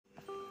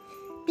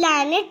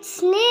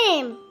Planet's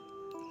name.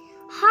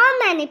 How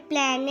many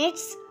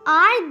planets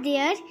are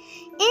there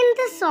in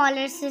the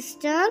solar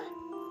system?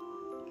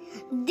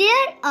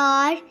 There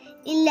are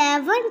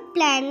 11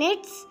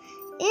 planets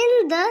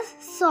in the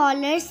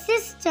solar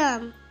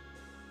system.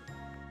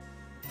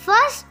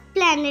 First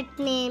planet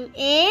name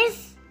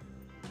is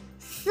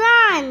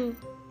Sun.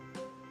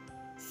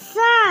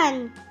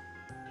 Sun.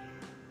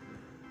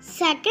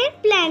 Second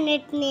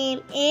planet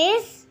name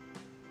is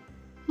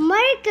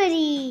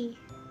Mercury.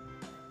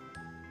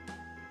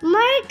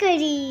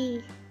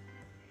 Mercury.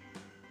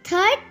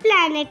 Third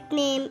planet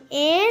name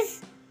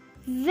is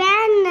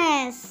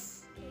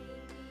Venus.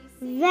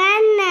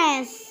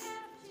 Venus.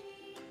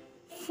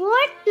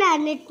 Fourth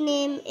planet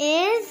name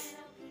is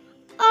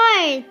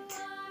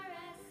Earth.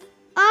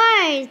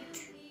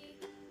 Earth.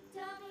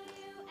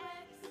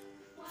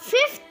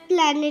 Fifth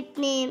planet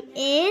name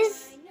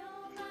is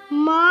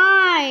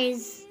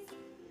Mars.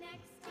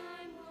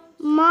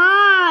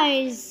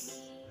 Mars.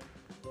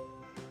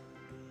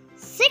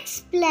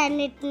 Sixth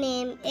planet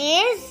name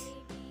is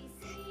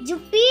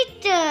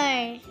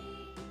Jupiter.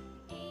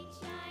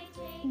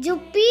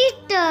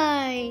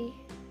 Jupiter.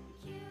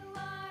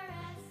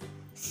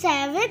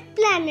 Seventh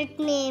planet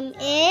name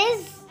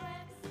is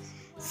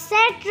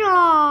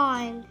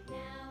Saturn.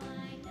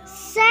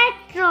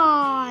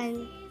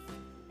 Saturn.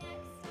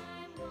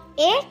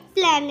 Eighth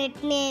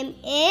planet name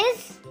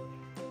is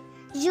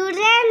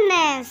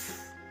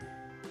Uranus.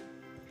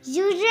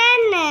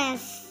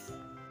 Uranus.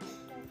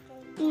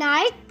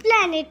 Ninth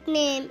planet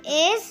name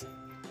is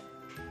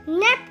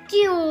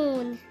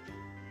Neptune.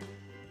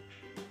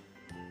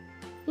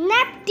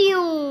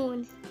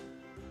 Neptune.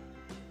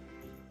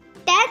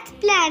 10th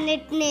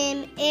planet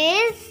name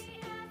is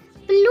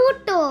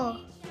Pluto.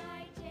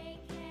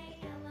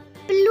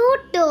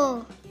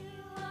 Pluto.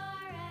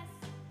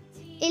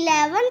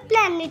 11th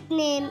planet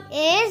name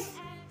is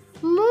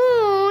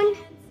Moon.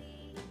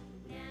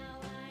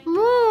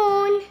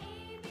 Moon.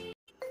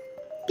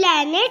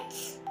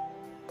 Planets.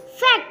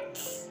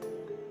 Facts.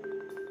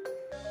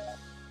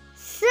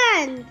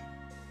 Sun.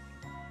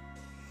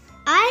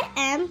 I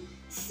am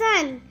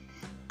sun.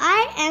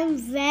 I am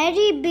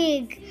very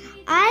big.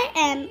 I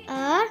am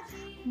a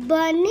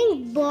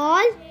burning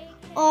ball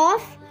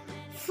of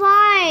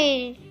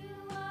fire.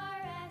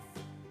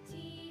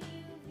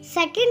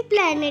 Second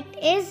planet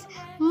is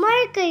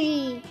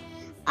Mercury.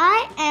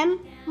 I am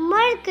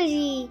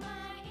Mercury.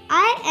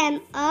 I am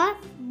a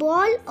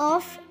ball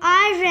of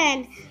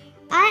iron.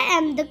 I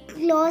am the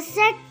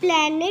closest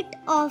planet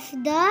of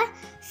the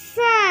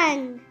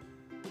Sun.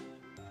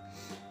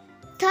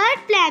 Third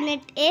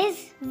planet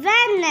is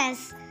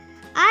Venus.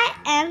 I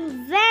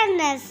am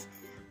Venus.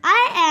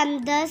 I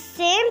am the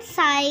same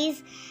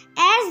size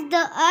as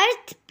the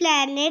Earth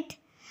planet.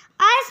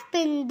 I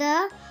spin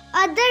the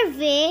other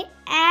way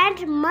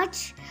and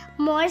much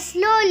more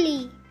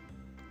slowly.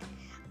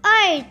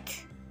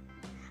 Earth.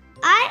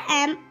 I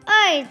am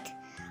Earth.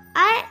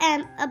 I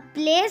am a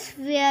place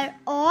where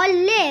all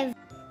live.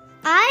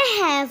 I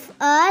have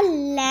a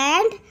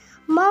land,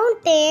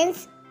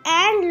 mountains,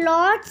 and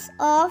lots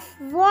of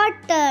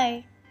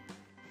water.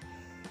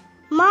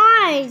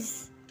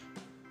 Mars.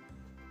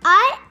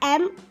 I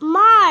am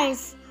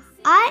Mars.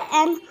 I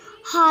am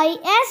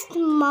highest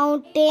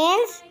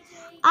mountains.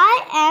 I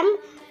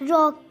am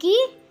rocky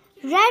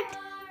red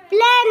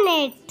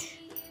planet.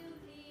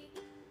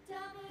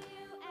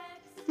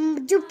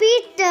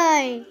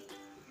 Jupiter.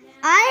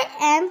 I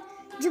am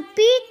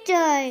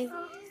Jupiter.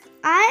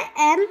 I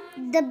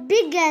am the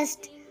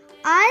biggest.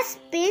 I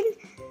spin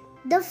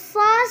the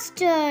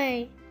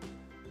faster.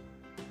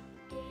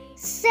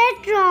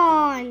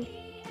 Saturn.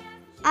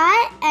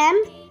 I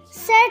am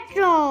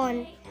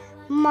Saturn.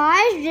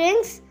 My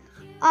rings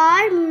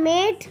are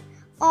made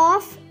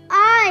of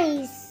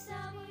ice.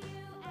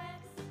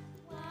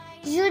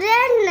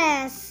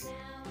 Uranus.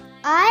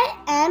 I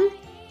am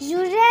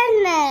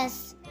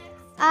Uranus.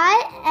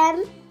 I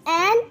am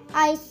an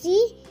icy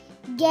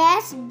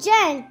gas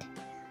giant.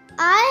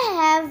 I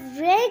have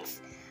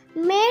rings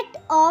made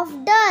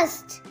of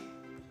dust.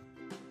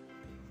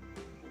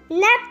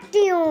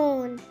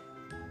 Neptune.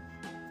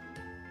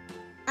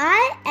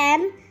 I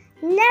am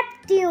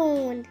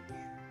Neptune.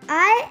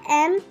 I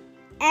am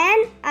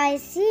an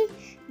icy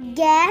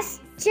gas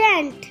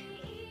giant.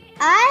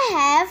 I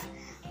have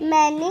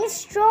many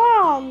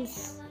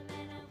storms.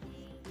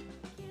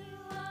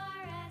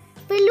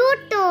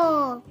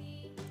 Pluto.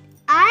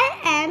 I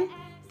am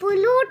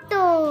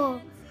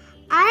Pluto.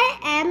 I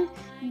am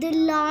the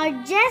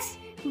largest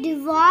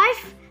dwarf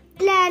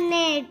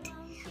planet.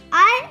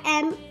 I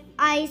am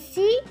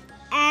icy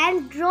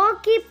and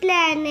rocky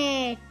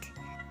planet.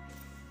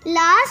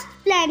 Last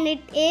planet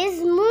is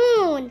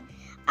Moon.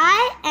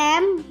 I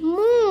am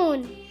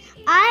Moon.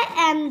 I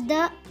am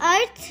the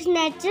Earth's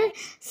natural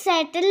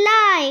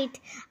satellite.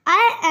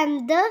 I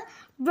am the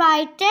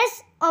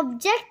brightest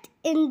object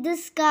in the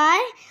sky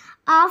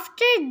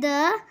after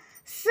the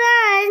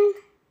Sun.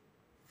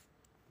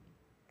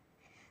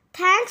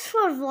 Thanks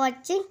for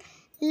watching.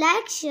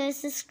 Like, share,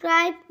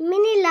 subscribe.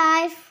 Mini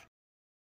Life.